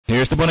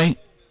Here's the bunny.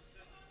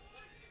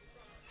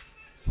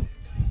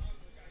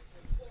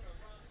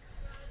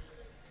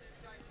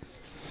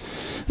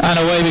 And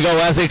away we go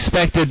as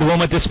expected. The one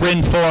with the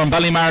sprint form,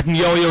 Ballymartin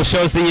Yo-Yo,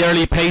 shows the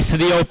early pace to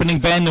the opening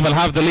bend and will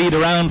have the lead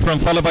around from,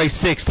 followed by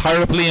 6.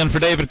 TYRAP LEON for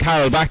David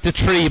Carroll. Back to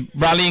 3,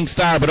 Rallying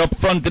Star, but up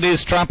front it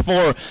is trap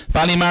 4,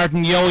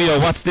 Ballymartin Yo-Yo.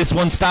 What's this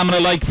one stamina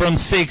like from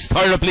 6?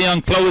 TYRAP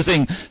LEON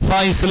closing.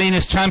 5,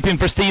 Selina's Champion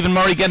for Stephen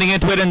Murray getting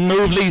into it, and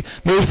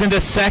moves into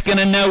second,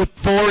 and now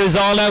 4 is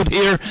all out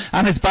here,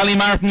 and it's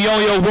Ballymartin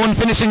Yo-Yo. 1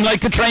 finishing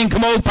like a train,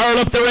 COMOGUE PEARL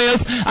up the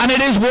rails, and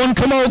it is 1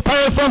 COMOGUE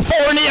PEARL from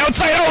 4 on the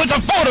outside. Oh, it's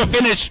a photo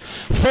finish.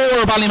 4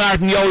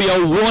 Ballymartin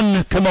Yo-Yo,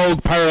 1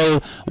 COMOGUE PEARL,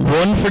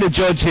 1 for the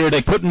judge here.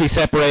 They couldn't be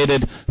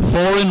separated.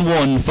 4 and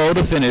 1,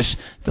 photo finish.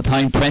 The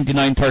time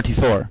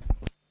 29:34.